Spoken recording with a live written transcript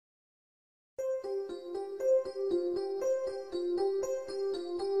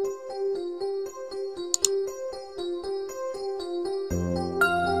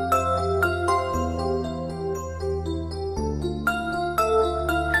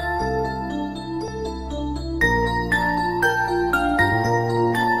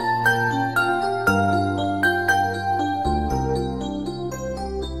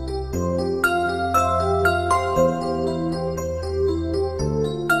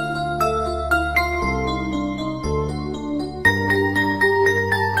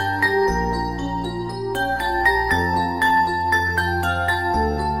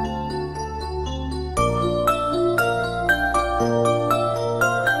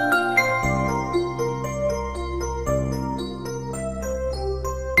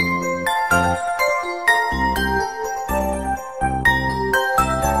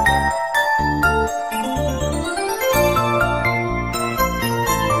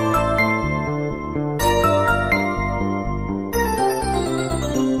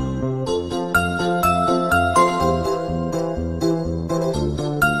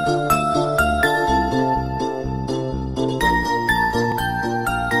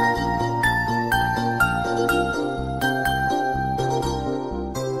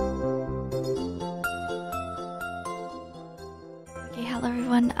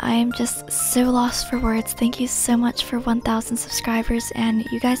I'm just so lost for words. Thank you so much for 1,000 subscribers, and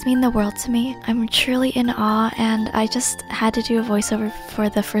you guys mean the world to me. I'm truly in awe, and I just had to do a voiceover for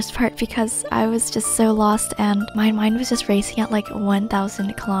the first part because I was just so lost and my mind was just racing at like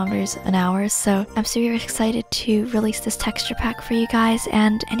 1,000 kilometers an hour. So I'm super excited to release this texture pack for you guys,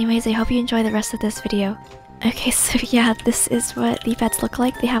 and anyways, I hope you enjoy the rest of this video. Okay, so yeah, this is what the beds look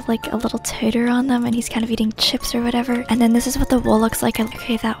like. They have like a little Totoro on them and he's kind of eating chips or whatever. And then this is what the wool looks like.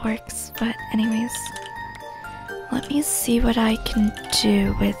 Okay, that works. But anyways, let me see what I can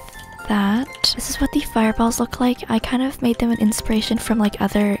do with that. This is what the fireballs look like. I kind of made them an inspiration from like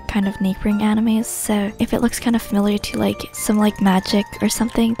other kind of neighboring animes. So if it looks kind of familiar to like some like magic or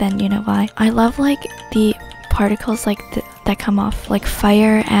something, then you know why. I love like the particles like that come off like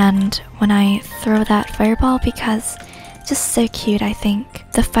fire and when I throw that fireball because it's just so cute. I think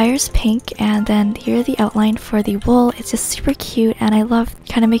the fire's pink and then here the outline for the wool. It's just super cute and I love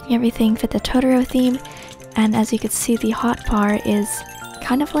kind of making everything fit the Totoro theme. And as you can see, the hotbar is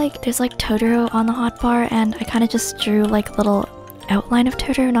kind of like there's like Totoro on the hotbar and I kind of just drew like little outline of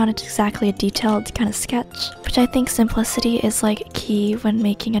Totoro, not exactly a detailed kind of sketch, which I think simplicity is like key when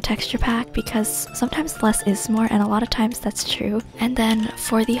making a texture pack because sometimes less is more and a lot of times that's true. And then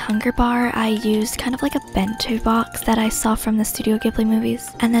for the hunger bar, I used kind of like a bento box that I saw from the Studio Ghibli movies,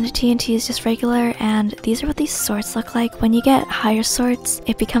 and then a TNT is just regular. And these are what these swords look like. When you get higher swords,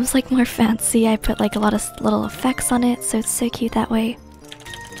 it becomes like more fancy. I put like a lot of little effects on it, so it's so cute that way.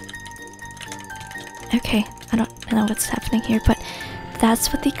 Okay, I don't know what's happening here, but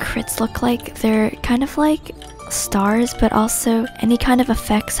that's what the crits look like. They're kind of like stars, but also any kind of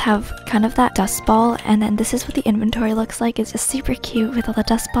effects have kind of that dust ball. And then this is what the inventory looks like. It's just super cute with all the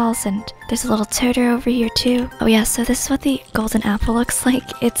dust balls, and there's a little Totoro over here too. Oh yeah, so this is what the golden apple looks like.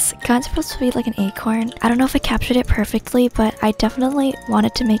 It's kind of supposed to be like an acorn. I don't know if I captured it perfectly, but I definitely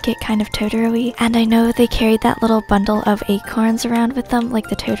wanted to make it kind of Totoro-y. And I know they carried that little bundle of acorns around with them like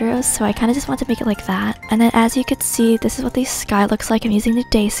the Totoros, so I kind of just want to make it like that. And then as you could see, this is what the sky looks like. I'm using the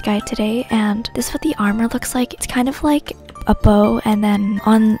day sky today, and this is what the armor looks like. It's kind of like a bow, and then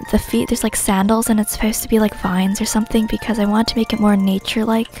on the feet there's like sandals, and it's supposed to be like vines or something because I want to make it more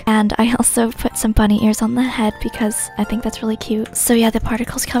nature-like. And I also put some bunny ears on the head because I think that's really cute. So yeah, the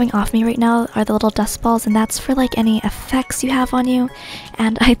particles coming off me right now are the little dust balls, and that's for like any effects you have on you,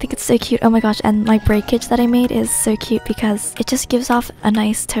 and I think it's so cute. Oh my gosh, and my breakage that I made is so cute because it just gives off a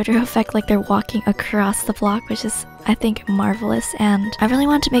nice Totoro effect like they're walking across the block, which is I think marvelous. And I really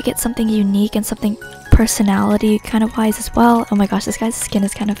wanted to make it something unique and something personality kind of wise as well. Oh my gosh, this guy's skin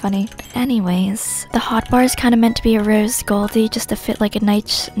is kind of funny. Anyways, the hotbar is kind of meant to be a rose goldy just to fit like a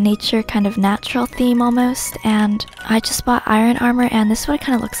nature kind of natural theme almost. And I just bought iron armor, and this is what it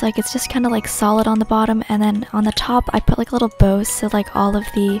kind of looks like. It's just kind of like solid on the bottom, and then on the top I put like little bows, so like all of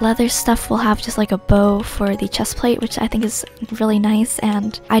the leather stuff will have just like a bow for the chest plate, which I think is really nice.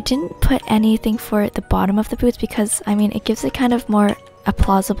 And I didn't put anything for the bottom of the boots because I mean it gives it kind of more a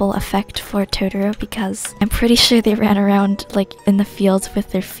plausible effect for Totoro, because I'm pretty sure they ran around like in the fields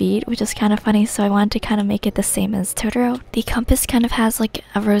with their feet, which is kind of funny, so I wanted to kind of make it the same as Totoro. The compass kind of has like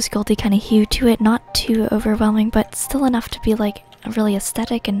a rose goldy kind of hue to it, not too overwhelming but still enough to be like really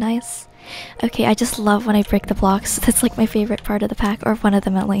aesthetic and nice. Okay, I just love when I break the blocks. That's like my favorite part of the pack, or one of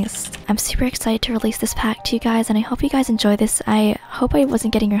them at least. I'm super excited to release this pack to you guys, and I hope you guys enjoy this. I hope I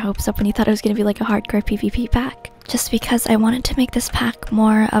wasn't getting your hopes up when you thought it was going to be like a hardcore PvP pack, just because I wanted to make this pack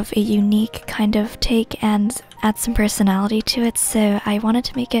more of a unique kind of take and add some personality to it. So I wanted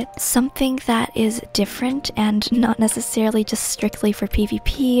to make it something that is different and not necessarily just strictly for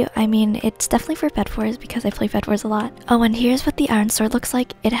PvP. I mean, it's definitely for Bedwars because I play Bedwars a lot. Oh, and here's what the iron sword looks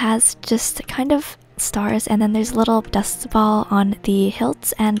like. It has just kind of stars, and then there's a little dust ball on the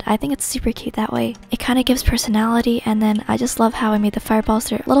hilts, and I think it's super cute that way. It kind of gives personality. And then I just love how I made the fireballs.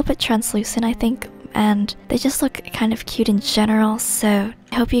 They're a little bit translucent, I think, and they just look kind of cute in general. So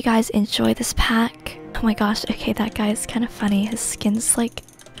I hope you guys enjoy this pack. Oh my gosh, okay, that guy's kind of funny. His skin's like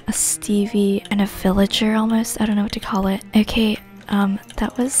a Stevie and a villager almost. I don't know what to call it. Okay,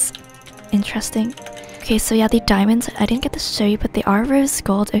 that was interesting. Okay, so yeah, the diamonds, I didn't get to show you, but they are rose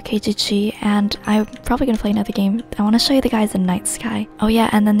gold. Okay, GG, and I'm probably gonna play another game. I want to show you the guys in night sky. Oh yeah,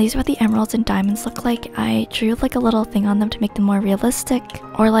 and then these are what the emeralds and diamonds look like. I drew like a little thing on them to make them more realistic,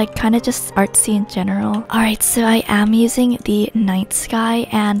 or like kind of just artsy in general. Alright, so I am using the night sky,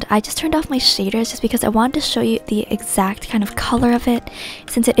 and I just turned off my shaders just because I wanted to show you the exact kind of color of it,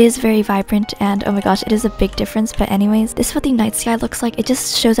 since it is very vibrant, and oh my gosh, it is a big difference. But anyways, this is what the night sky looks like. It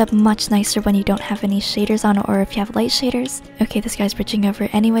just shows up much nicer when you don't have any shaders on, or if you have light shaders. Okay, this guy's bridging over.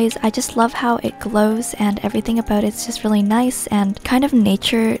 Anyways, I just love how it glows, and everything about it's just really nice and kind of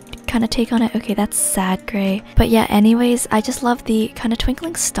nature kind of take on it. Okay, that's sad gray. But yeah, anyways, I just love the kind of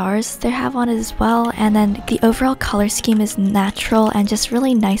twinkling stars they have on it as well. And then the overall color scheme is natural and just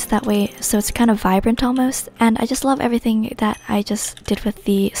really nice that way. So it's kind of vibrant almost. And I just love everything that I just did with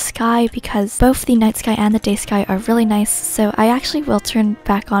the sky, because both the night sky and the day sky are really nice. So I actually will turn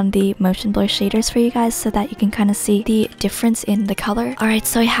back on the motion blur shaders for you guys so that you can kind of see the difference in the color. Alright,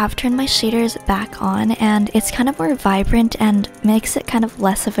 so I have turned my shaders back on and it's kind of more vibrant and makes it kind of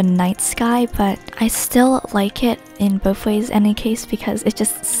less of a night sky, but I still like it in both ways in any case because it's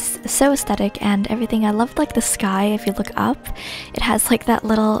just so aesthetic and everything. I love like the sky. If you look up, it has like that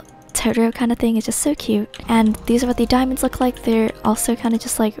little Totoro kind of thing. It's just so cute. And these are what the diamonds look like. They're also kind of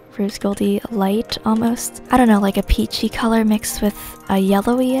just like rose goldy light almost. I don't know, like a peachy color mixed with a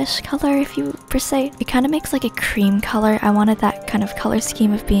yellowy-ish color, if you per se. It kind of makes like a cream color. I wanted that kind of color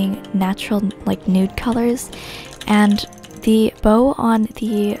scheme of being natural, like nude colors. And the bow on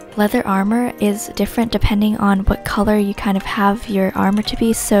the leather armor is different depending on what color you kind of have your armor to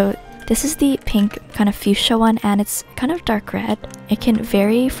be. So this is the pink kind of fuchsia one and it's kind of dark red. It can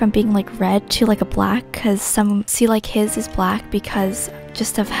vary from being like red to like a black, because some see like his is black because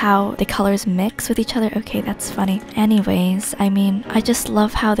just of how the colors mix with each other. Okay, that's funny. Anyways, I mean, I just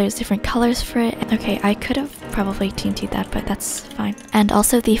love how there's different colors for it. Okay, I could have probably tinted that, but that's fine. And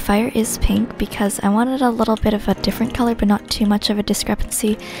also the fire is pink because I wanted a little bit of a different color but not too much of a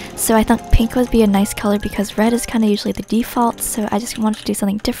discrepancy. So I thought pink would be a nice color because red is kind of usually the default, so I just wanted to do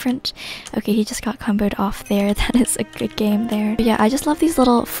something different. Okay, he just got comboed off there. That is a good game there. But yeah, I just love these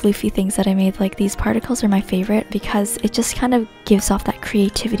little floofy things that I made. Like these particles are my favorite because it just kind of gives off that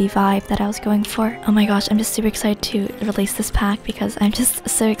creativity vibe that I was going for. Oh my gosh, I'm just super excited to release this pack because I'm just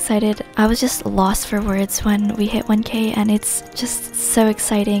so excited. I was just lost for words when we hit 1K and it's just so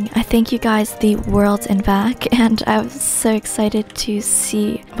exciting. I thank you guys the world and back, and I was so excited to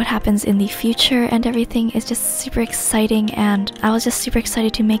see what happens in the future and everything. Is just super exciting, and I was just super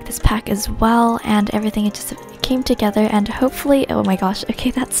excited to make this pack as well, and everything it just came together, and hopefully, oh my gosh,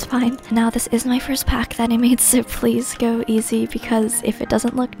 okay, that's fine. Now this is my first pack that I made, so please go easy because if it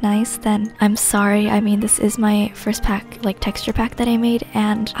doesn't look nice, then I'm sorry. I mean, this is my first pack, like texture pack that I made,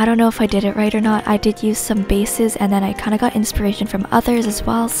 and I don't know if I did it right or not. I did use some bases and then I kind of got inspiration from others as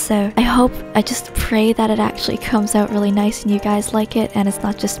well, so I just pray that it actually comes out really nice and you guys like it and it's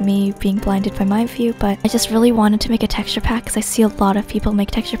not just me being blinded by my view. But I just really wanted to make a texture pack because I see a lot of people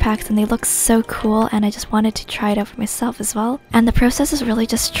make texture packs and they look so cool, and I just wanted to try it out for myself as well. And the process is really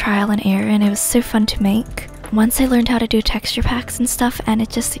just trial and error, and it was so fun to make. Once I learned how to do texture packs and stuff, and it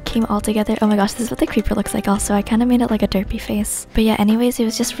just came all together. Oh my gosh, this is what the creeper looks like also. I kind of made it like a derpy face. But yeah, anyways, it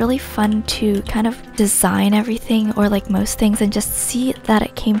was just really fun to kind of design everything, or like most things, and just see that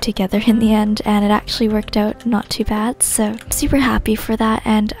it came together in the end, and it actually worked out not too bad. So I'm super happy for that,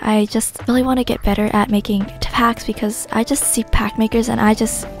 and I just really want to get better at making packs because I just see pack makers and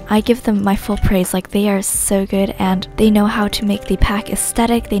I give them my full praise. Like, they are so good and they know how to make the pack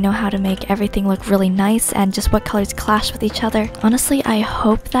aesthetic. They know how to make everything look really nice and just what colors clash with each other. Honestly, I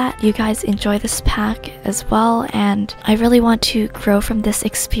hope that you guys enjoy this pack as well, and I really want to grow from this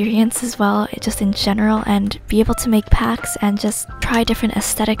experience as well, just in general, and be able to make packs and just try different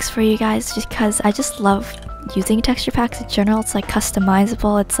aesthetics for you guys, just because I just love using texture packs in general. It's like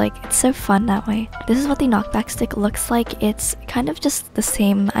customizable. It's so fun that way. This is what the knockback stick looks like. It's kind of just the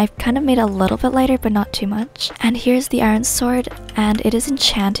same. I've kind of made it a little bit lighter but not too much. And here's the iron sword, and it is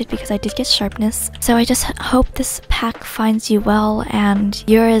enchanted because I did get sharpness. So I just hope this pack finds you well and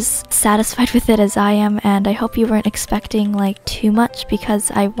you're as satisfied with it as I am, and I hope you weren't expecting like too much because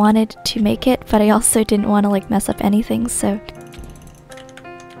I wanted to make it, but I also didn't want to like mess up anything. So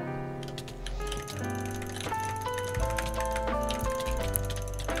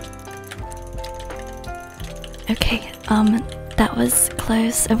okay, that was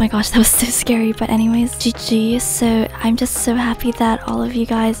close. Oh my gosh, that was so scary. But anyways, GG. So I'm just so happy that all of you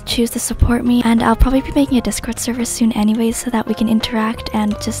guys choose to support me, and I'll probably be making a Discord server soon anyways so that we can interact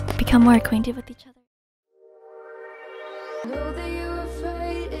and just become more acquainted with each other. Know that you're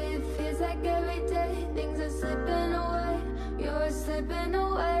afraid, it feels like every day things are slipping away, you're slipping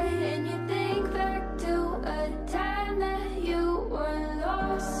away.